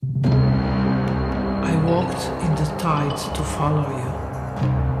walked in the tide to follow you.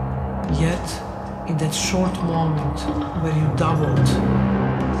 Yet, in that short moment where you doubled,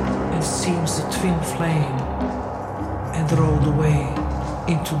 and seems a twin flame, and rolled away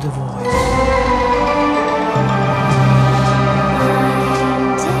into the void.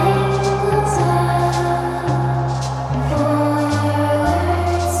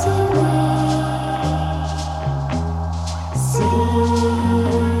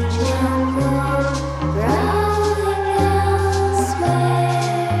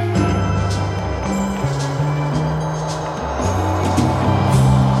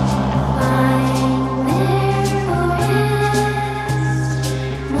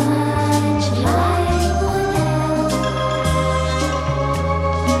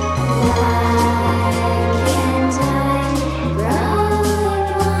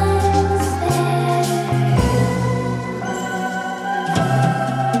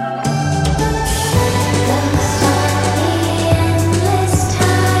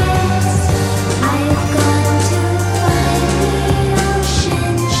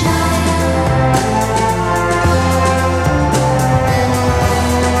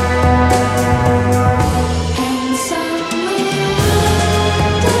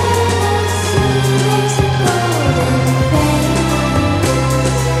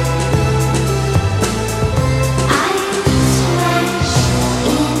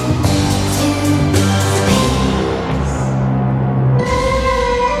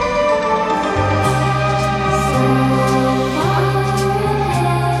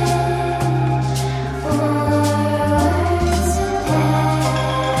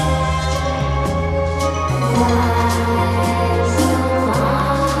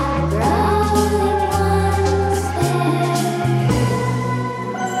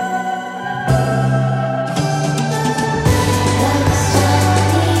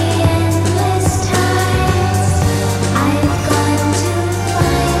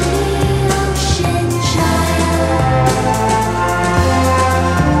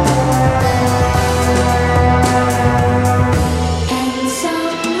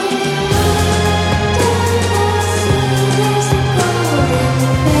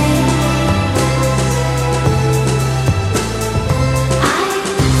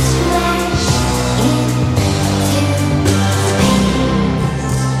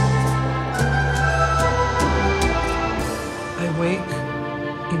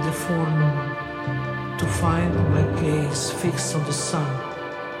 Fixed on the sun.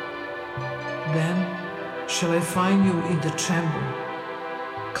 Then shall I find you in the chamber,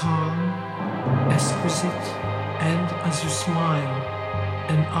 calm, exquisite, and as you smile,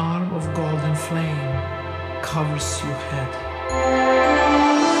 an arm of golden flame covers your head.